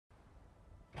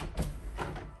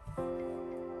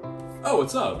Oh,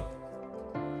 what's up?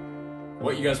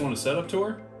 What, you guys want a setup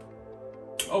tour?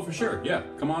 Oh, for sure, yeah,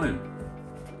 come on in.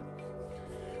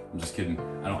 I'm just kidding.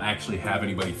 I don't actually have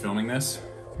anybody filming this.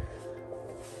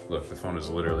 Look, the phone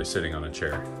is literally sitting on a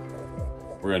chair.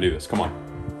 We're gonna do this, come on.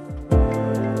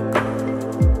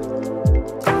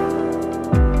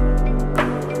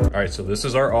 All right, so this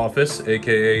is our office,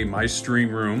 AKA my stream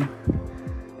room.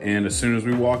 And as soon as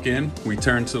we walk in, we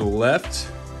turn to the left,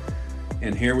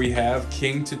 and here we have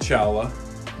King T'Challa.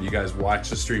 You guys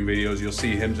watch the stream videos, you'll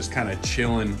see him just kind of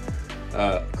chilling,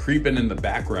 creeping in the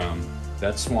background.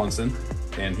 That's Swanson,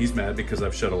 and he's mad because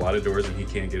I've shut a lot of doors and he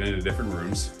can't get into different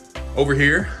rooms. Over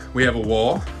here, we have a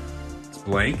wall. It's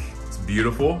blank, it's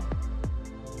beautiful.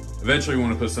 Eventually we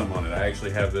want to put something on it. I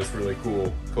actually have this really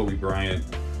cool Kobe Bryant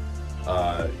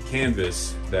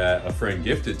canvas that a friend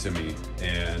gifted to me,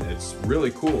 and it's really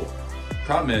cool.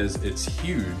 Problem is, it's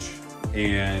huge,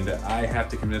 and I have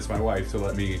to convince my wife to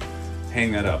let me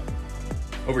hang that up.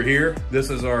 Over here, this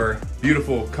is our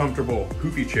beautiful, comfortable,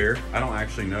 poofy chair. I don't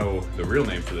actually know the real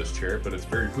name for this chair, but it's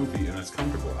very poofy and it's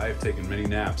comfortable. I have taken many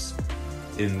naps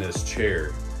in this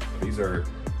chair. These are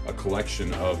a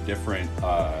collection of different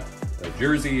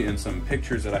jersey and some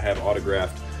pictures that I have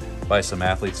autographed by some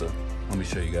athletes. Let me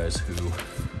show you guys who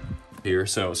here.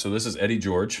 So this is Eddie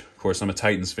George. Of course, I'm a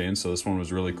Titans fan, so this one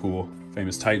was really cool.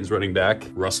 Famous Titans running back,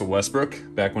 Russell Westbrook,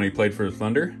 back when he played for the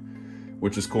Thunder,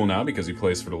 which is cool now because he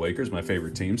plays for the Lakers, my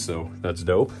favorite team, so that's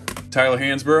dope. Tyler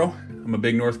Hansbrough, I'm a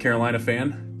big North Carolina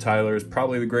fan. Tyler is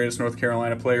probably the greatest North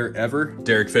Carolina player ever.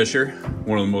 Derek Fisher,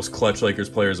 one of the most clutch Lakers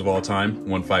players of all time,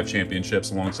 won 5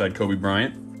 championships alongside Kobe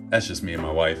Bryant. That's just me and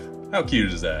my wife. How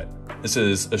cute is that? This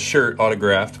is a shirt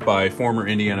autographed by former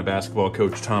Indiana basketball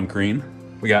coach Tom Crean.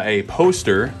 We got a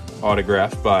poster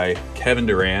autographed by Kevin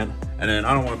Durant. And then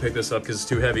I don't want to pick this up because it's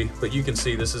too heavy, but you can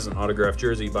see this is an autographed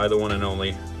jersey by the one and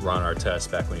only Ron Artest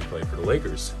back when he played for the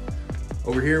Lakers.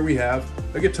 Over here we have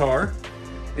a guitar.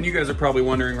 And you guys are probably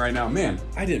wondering right now, man,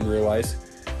 I didn't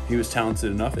realize he was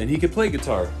talented enough and he could play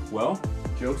guitar. Well,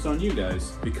 joke's on you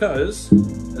guys, because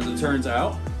as it turns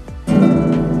out,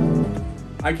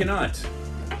 I cannot.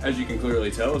 As you can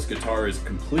clearly tell, this guitar is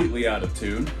completely out of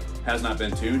tune. Has not been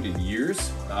tuned in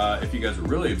years. If you guys were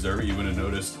really observant, you would have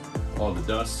noticed all the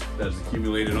dust that has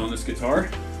accumulated on this guitar.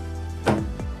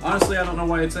 Honestly, I don't know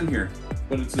why it's in here,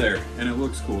 but it's there, and it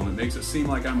looks cool, and it makes it seem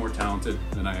like I'm more talented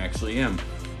than I actually am.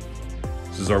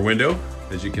 This is our window.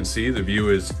 As you can see, the view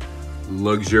is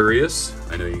luxurious.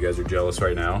 I know you guys are jealous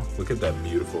right now. Look at that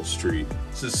beautiful street.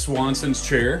 This is Swanson's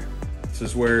chair. This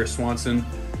is where Swanson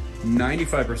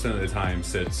 95% of the time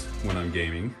sits when I'm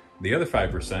gaming. The other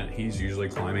 5%, he's usually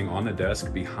climbing on the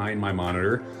desk behind my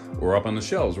monitor or up on the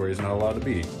shelves where he's not allowed to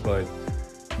be. But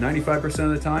 95%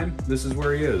 of the time, this is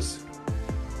where he is.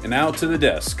 And now to the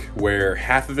desk, where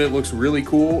half of it looks really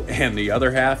cool and the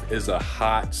other half is a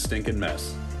hot, stinking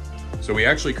mess. So we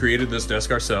actually created this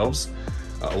desk ourselves,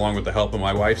 along with the help of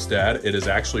my wife's dad. It is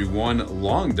actually one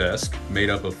long desk made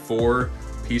up of 4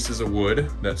 pieces of wood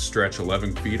that stretch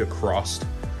 11 feet across.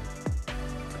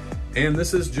 And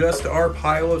this is just our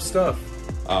pile of stuff.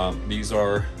 These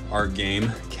are our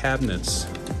game cabinets,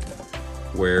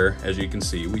 where, as you can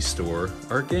see, we store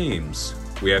our games.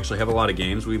 We actually have a lot of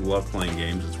games. We love playing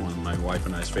games. It's one of my wife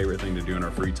and I's favorite thing to do in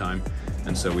our free time.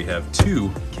 And so we have 2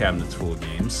 cabinets full of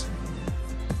games.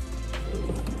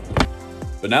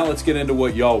 But now let's get into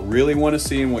what y'all really want to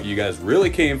see and what you guys really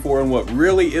came for and what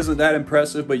really isn't that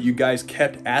impressive, but you guys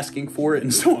kept asking for it,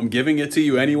 and so I'm giving it to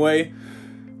you anyway.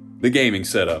 The gaming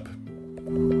setup.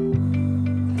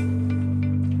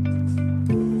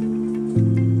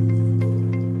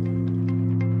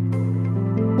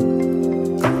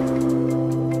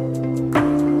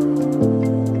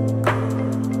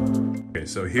 Okay,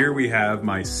 so here we have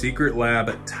my Secret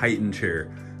Lab Titan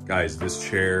chair. Guys, this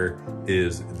chair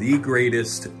is the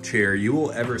greatest chair you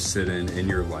will ever sit in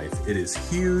your life. It is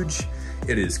huge,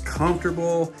 it is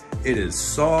comfortable, it is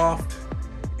soft,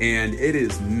 and it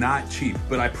is not cheap.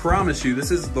 But I promise you,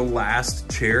 this is the last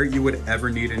chair you would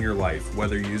ever need in your life,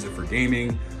 whether you use it for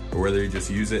gaming or whether you just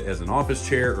use it as an office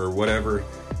chair or whatever.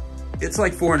 It's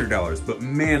like $400, but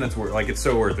man, it's worth, like, it's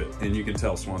so worth it. And you can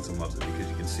tell Swanson loves it because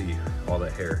you can see all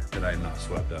that hair that I have not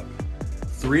swept up.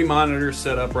 3 monitors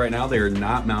set up right now. They are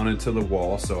not mounted to the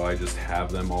wall, so I just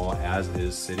have them all as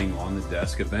is sitting on the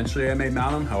desk. Eventually I may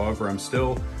mount them, however, I'm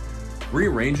still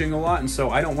rearranging a lot, and so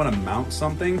I don't want to mount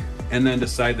something and then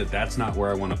decide that that's not where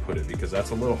I want to put it, because that's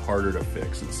a little harder to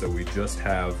fix. And so we just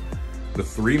have the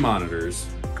 3 monitors.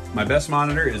 My best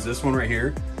monitor is this one right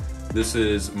here. This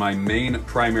is my main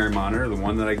primary monitor, the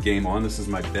one that I game on. This is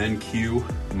my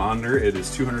BenQ monitor. It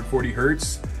is 240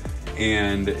 hertz.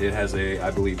 and it has a, I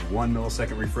believe, 1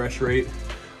 millisecond refresh rate.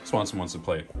 Swanson wants to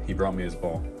play. He brought me his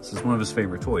ball. This is one of his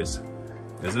favorite toys,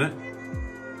 isn't it?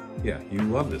 Yeah, you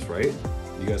love this, right?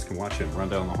 You guys can watch him run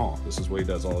down the hall. This is what he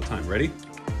does all the time. Ready?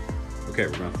 Okay,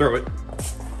 we're gonna throw it.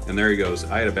 And there he goes.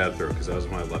 I had a bad throw because that was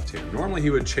my left hand. Normally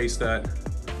he would chase that,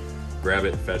 grab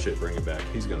it, fetch it, bring it back.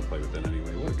 He's gonna play with it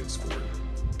anyway. What a good sport.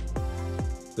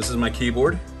 This is my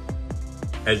keyboard.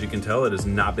 As you can tell, it has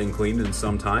not been cleaned in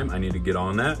some time. I need to get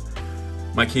on that.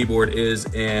 My keyboard is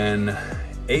an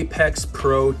Apex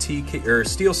Pro TK, or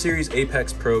SteelSeries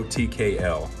Apex Pro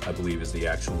TKL, I believe is the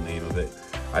actual name of it.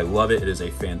 I love it. It is a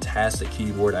fantastic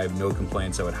keyboard. I have no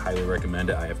complaints. I would highly recommend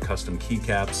it. I have custom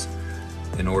keycaps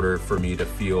in order for me to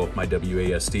feel my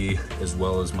WASD, as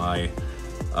well as my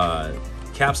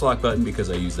caps lock button,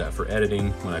 because I use that for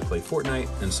editing when I play Fortnite,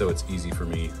 and so it's easy for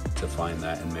me to find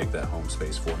that and make that home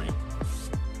space for me.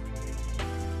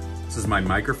 This is my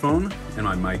microphone and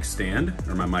my mic stand,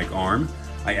 or my mic arm.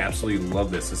 I absolutely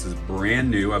love this. This is brand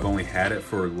new. I've only had it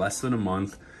for less than a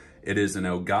month. It is an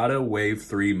Elgato Wave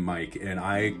 3 mic, and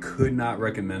I could not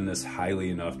recommend this highly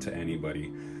enough to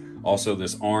anybody. Also,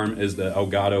 this arm is the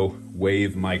Elgato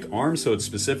Wave mic arm, so it's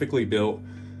specifically built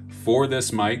for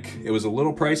this mic. It was a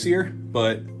little pricier,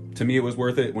 but to me it was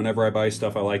worth it. Whenever I buy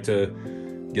stuff, I like to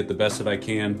get the best that I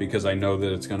can because I know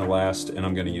that it's gonna last and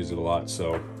I'm gonna use it a lot,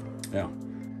 so yeah.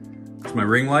 It's my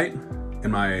ring light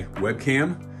and my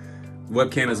webcam.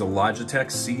 Webcam is a Logitech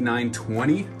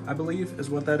C920, I believe is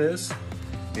what that is.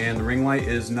 And the ring light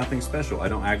is nothing special. I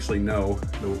don't actually know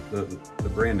the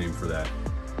brand name for that.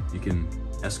 You can,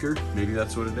 Esker, maybe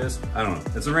that's what it is. I don't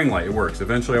know, it's a ring light, it works.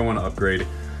 Eventually I wanna upgrade.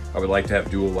 I would like to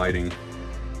have dual lighting.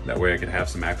 That way I could have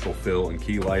some actual fill and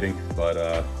key lighting,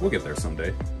 but we'll get there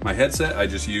someday. My headset, I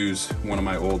just use one of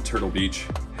my old Turtle Beach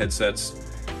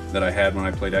headsets that I had when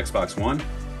I played Xbox One.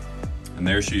 And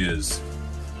there she is,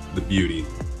 the beauty,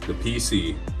 the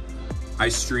PC. I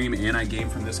stream and I game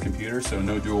from this computer, so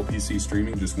no dual PC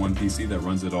streaming, just one PC that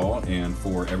runs it all, and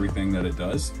for everything that it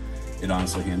does, it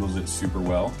honestly handles it super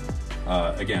well.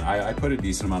 Again, I put a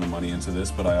decent amount of money into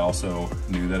this, but I also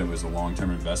knew that it was a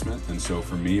long-term investment, and so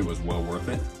for me, it was well worth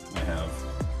it. I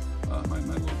have my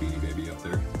little beanie baby up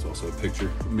there. It's also a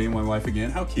picture of me and my wife again.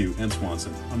 How cute, and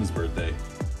Swanson on his birthday.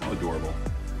 How adorable.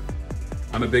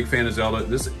 I'm a big fan of Zelda.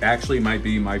 This actually might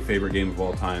be my favorite game of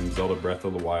all time, Zelda Breath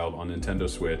of the Wild on Nintendo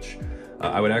Switch.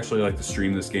 I would actually like to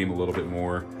stream this game a little bit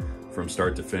more from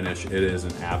start to finish. It is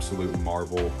an absolute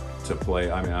marvel to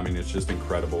play. I mean, it's just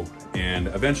incredible. And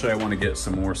eventually I want to get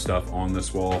some more stuff on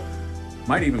this wall.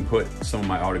 Might even put some of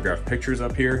my autographed pictures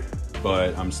up here,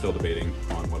 but I'm still debating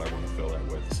on what I want to fill that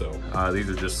with. So these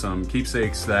are just some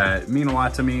keepsakes that mean a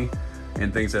lot to me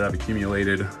and things that I've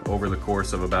accumulated over the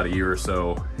course of about a year or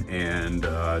so, and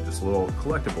just little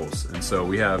collectibles. And so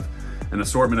we have an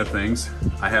assortment of things.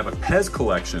 I have a Pez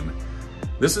collection.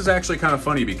 This is actually kind of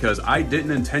funny because I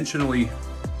didn't intentionally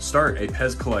start a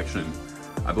Pez collection.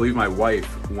 I believe my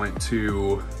wife went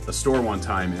to a store one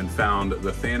time and found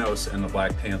the Thanos and the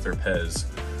Black Panther Pez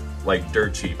like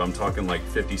dirt cheap. I'm talking like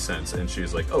 50 cents. And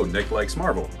she's like, oh, Nick likes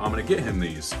Marvel. I'm gonna get him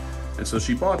these. And so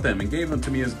she bought them and gave them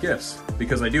to me as gifts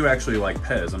because I do actually like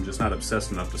Pez. I'm just not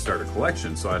obsessed enough to start a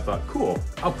collection. So I thought, cool,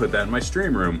 I'll put that in my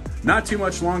stream room. Not too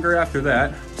much longer after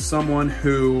that, someone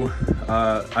who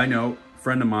I know,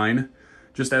 friend of mine,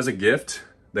 just as a gift,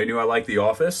 they knew I liked The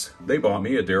Office. They bought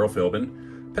me a Daryl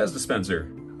Philbin Pez dispenser.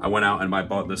 I went out and I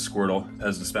bought this Squirtle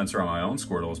Pez dispenser on my own.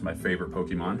 Squirtle is my favorite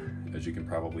Pokemon, as you can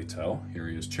probably tell. Here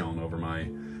he is chilling over my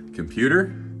computer.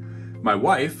 My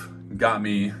wife got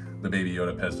me the Baby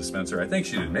Yoda Pez dispenser. I think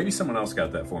she did. Maybe someone else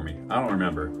got that for me. I don't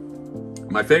remember.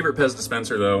 My favorite Pez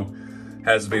dispenser, though,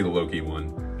 has to be the Loki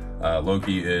one.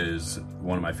 Loki is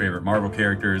one of my favorite Marvel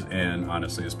characters, and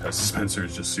honestly, his Pez dispenser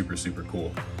is just super, super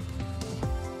cool.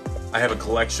 I have a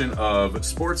collection of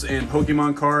sports and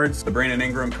Pokemon cards, the Brandon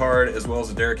Ingram card, as well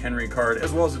as a Derrick Henry card,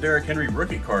 as well as a Derrick Henry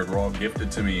rookie card were all gifted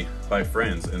to me by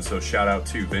friends. And so shout out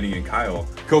to Vinny and Kyle.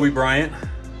 Kobe Bryant,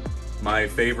 my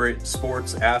favorite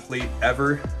sports athlete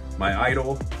ever, my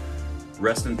idol,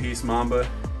 rest in peace Mamba.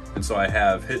 And so I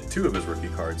have hit 2 of his rookie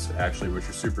cards actually, which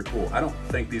are super cool. I don't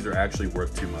think these are actually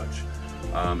worth too much.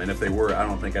 And if they were, I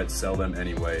don't think I'd sell them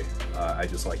anyway. I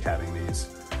just like having these.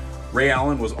 Ray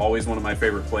Allen was always one of my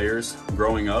favorite players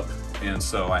growing up, and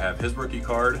so I have his rookie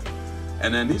card.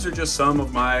 And then these are just some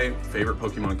of my favorite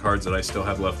Pokemon cards that I still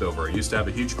have left over. I used to have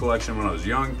a huge collection when I was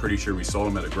young. Pretty sure we sold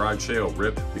them at a garage sale,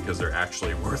 RIP, because they're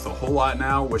actually worth a whole lot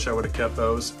now. Wish I would have kept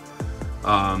those.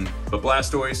 But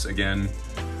Blastoise, again,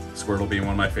 Squirtle being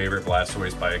one of my favorite.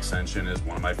 Blastoise by extension is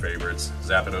one of my favorites.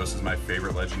 Zapdos is my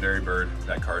favorite legendary bird.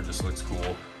 That card just looks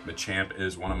cool. Machamp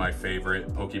is one of my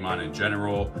favorite Pokemon in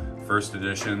general. First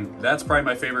edition, that's probably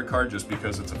my favorite card just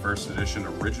because it's a first edition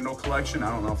original collection. I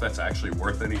don't know if that's actually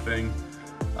worth anything,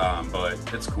 but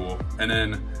it's cool. And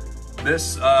then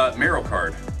this Mero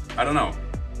card, I don't know.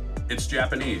 It's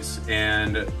Japanese,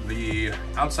 and the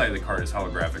outside of the card is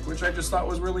holographic, which I just thought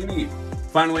was really neat.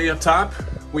 Finally, up top,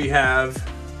 we have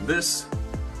this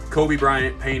Kobe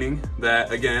Bryant painting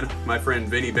that, again, my friend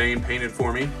Vinny Bain painted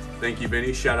for me. Thank you,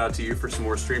 Vinny. Shout out to you for some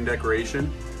more stream decoration.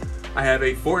 I have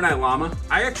a Fortnite llama.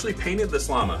 I actually painted this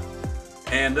llama,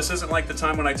 and this isn't like the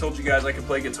time when I told you guys I could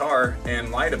play guitar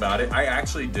and lied about it. I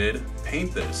actually did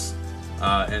paint this,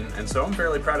 and so I'm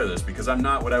fairly proud of this because I'm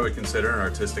not what I would consider an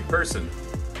artistic person.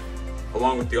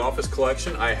 Along with the Office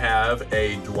collection, I have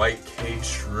a Dwight K.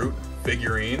 Schrute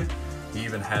figurine. He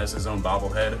even has his own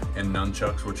bobblehead and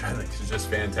nunchucks, which I think is just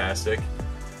fantastic.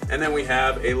 And then we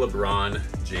have a LeBron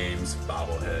James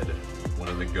bobblehead, one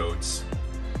of the GOATs.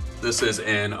 This is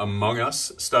an Among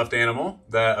Us stuffed animal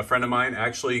that a friend of mine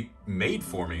actually made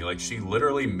for me. Like, she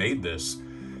literally made this.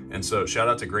 And so shout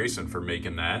out to Grayson for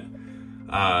making that.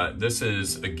 This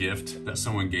is a gift that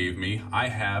someone gave me. I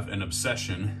have an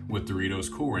obsession with Doritos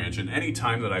Cool Ranch, and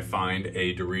anytime that I find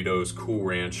a Doritos Cool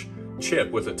Ranch chip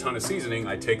with a ton of seasoning,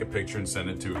 I take a picture and send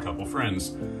it to a couple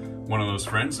friends. One of those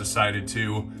friends decided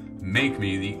to make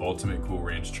me the ultimate Cool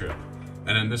Ranch chip.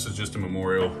 And then this is just a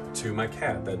memorial to my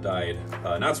cat that died.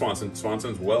 Not Swanson.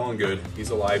 Swanson's well and good. He's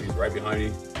alive. He's right behind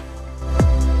me.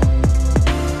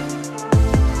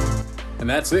 And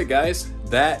that's it, guys.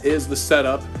 That is the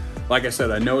setup. Like I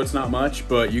said, I know it's not much,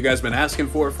 but you guys have been asking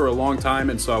for it for a long time,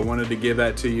 and so I wanted to give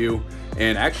that to you.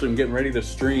 And actually, I'm getting ready to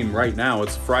stream right now.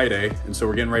 It's Friday, and so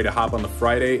we're getting ready to hop on the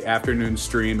Friday afternoon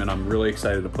stream, and I'm really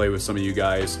excited to play with some of you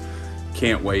guys.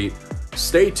 Can't wait.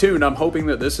 Stay tuned. I'm hoping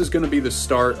that this is going to be the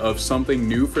start of something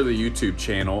new for the YouTube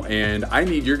channel, and I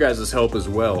need your guys' help as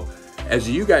well. As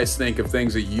you guys think of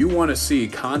things that you want to see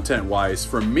content-wise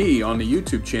from me on the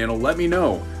YouTube channel, let me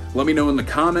know. Let me know in the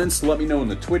comments, let me know in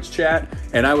the Twitch chat,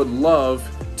 and I would love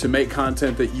to make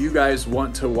content that you guys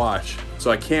want to watch. So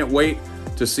I can't wait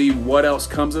to see what else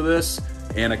comes of this,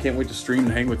 and I can't wait to stream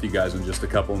and hang with you guys in just a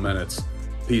couple of minutes.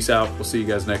 Peace out. We'll see you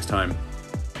guys next time.